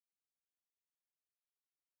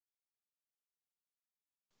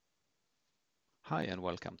Hi and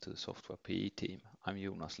welcome to the Software PE team. I'm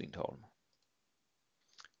Jonas Lindholm.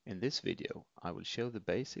 In this video, I will show the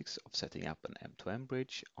basics of setting up an M2M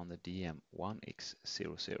bridge on the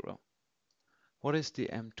DM1x00. What is the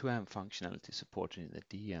M2M functionality supported in the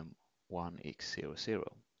DM1x00?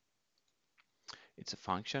 It's a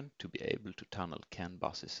function to be able to tunnel CAN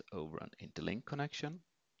buses over an Interlink connection.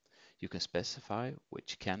 You can specify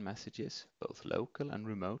which CAN messages, both local and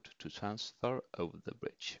remote, to transfer over the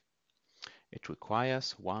bridge. It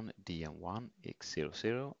requires one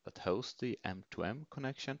DM1x00 that hosts the M2M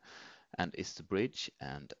connection and is the bridge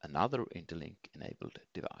and another Interlink-enabled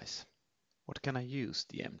device. What can I use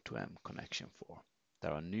the M2M connection for?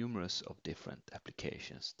 There are numerous of different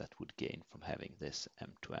applications that would gain from having this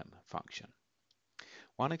M2M function.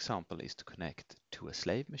 One example is to connect to a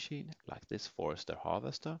slave machine like this forester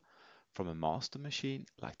harvester from a master machine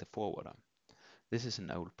like the forwarder. This is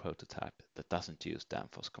an old prototype that doesn't use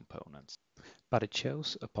Danfoss components, but it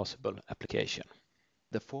shows a possible application.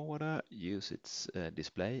 The forwarder uses its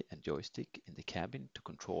display and joystick in the cabin to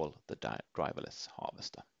control the driverless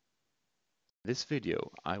harvester. In this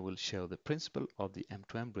video, I will show the principle of the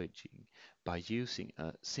M2M bridging by using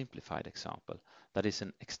a simplified example that is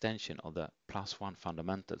an extension of the PLUS+1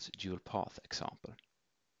 fundamentals dual path example.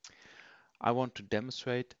 I want to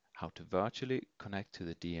demonstrate how to virtually connect to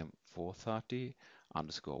the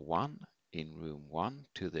DM430_1 in room 1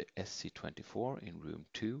 to the SC24 in room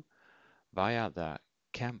 2 via the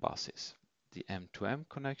CAN buses. The M2M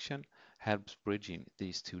connection helps bridging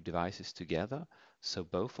these two devices together, so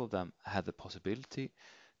both of them have the possibility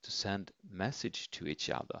to send message to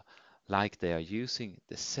each other like they are using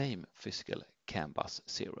the same physical CAN bus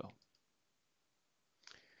 0.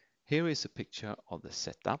 Here is a picture of the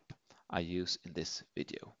setup I use in this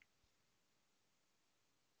video.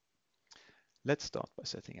 Let's start by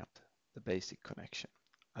setting up the basic connection.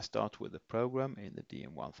 I start with the program in the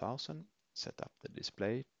DM1000, set up the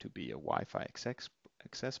display to be a Wi-Fi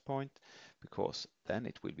access point, because then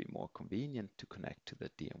it will be more convenient to connect to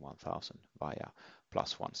the DM1000 via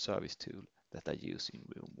PLUS+1 service tool that I use in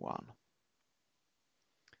room 1.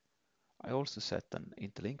 I also set an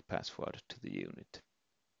Interlink password to the unit.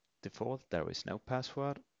 Default there is no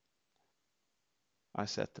password. I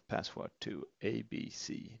set the password to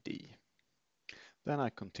ABCD. Then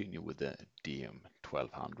I continue with the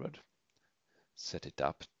DM1200, set it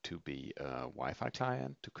up to be a Wi-Fi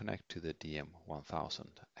client to connect to the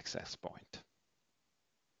DM1000 access point.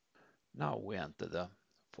 Now we enter the,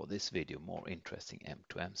 for this video, more interesting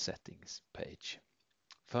M2M settings page.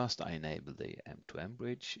 First I enable the M2M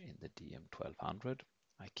bridge in the DM1200.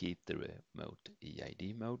 I keep the remote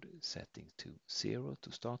EID mode setting to 0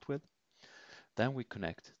 to start with. Then we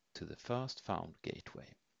connect to the first found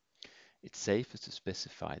gateway. It's safest to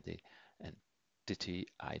specify the entity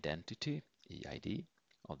identity, EID,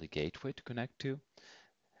 of the gateway to connect to.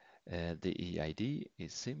 The EID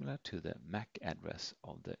is similar to the MAC address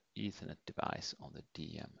of the Ethernet device on the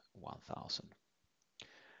DM1000.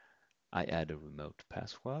 I add a remote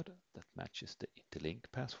password that matches the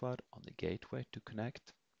Interlink password on the gateway to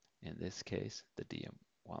connect, in this case the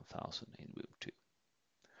DM1000 in room 2.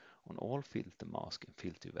 On all filter mask and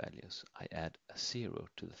filter values, I add a 0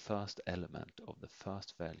 to the first element of the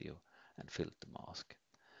first value and filter mask.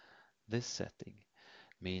 This setting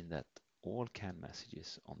means that all CAN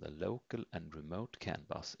messages on the local and remote CAN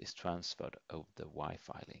bus is transferred over the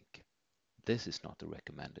Wi-Fi link. This is not a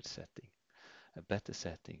recommended setting. A better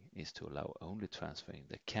setting is to allow only transferring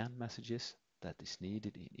the CAN messages that is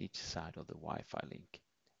needed in each side of the Wi-Fi link.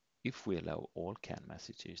 If we allow all CAN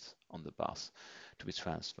messages on the bus to be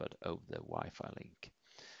transferred over the Wi-Fi link,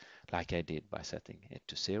 like I did by setting it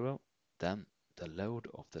to 0, then the load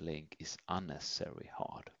of the link is unnecessarily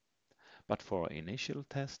hard. But for our initial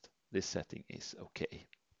test, this setting is okay.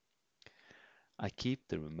 I keep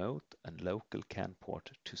the remote and local CAN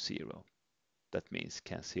port to 0. That means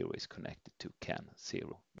CAN 0 is connected to CAN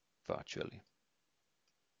 0 virtually.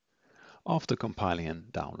 After compiling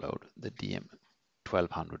and download the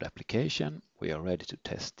DM1200 application, we are ready to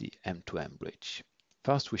test the M2M bridge.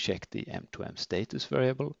 First we check the M2M status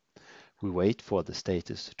variable. We wait for the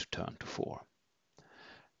status to turn to 4.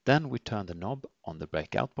 Then we turn the knob on the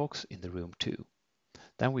breakout box in the room 2.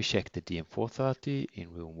 Then we check the DM430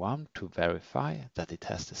 in room 1 to verify that it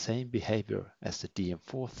has the same behavior as the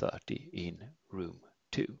DM430 in room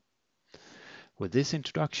 2. With this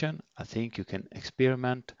introduction, I think you can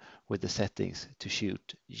experiment with the settings to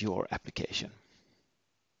suit your application.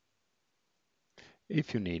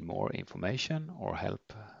 If you need more information or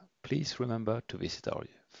help, please remember to visit our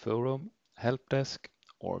forum, help desk,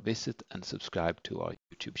 or visit and subscribe to our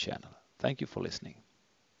YouTube channel. Thank you for listening.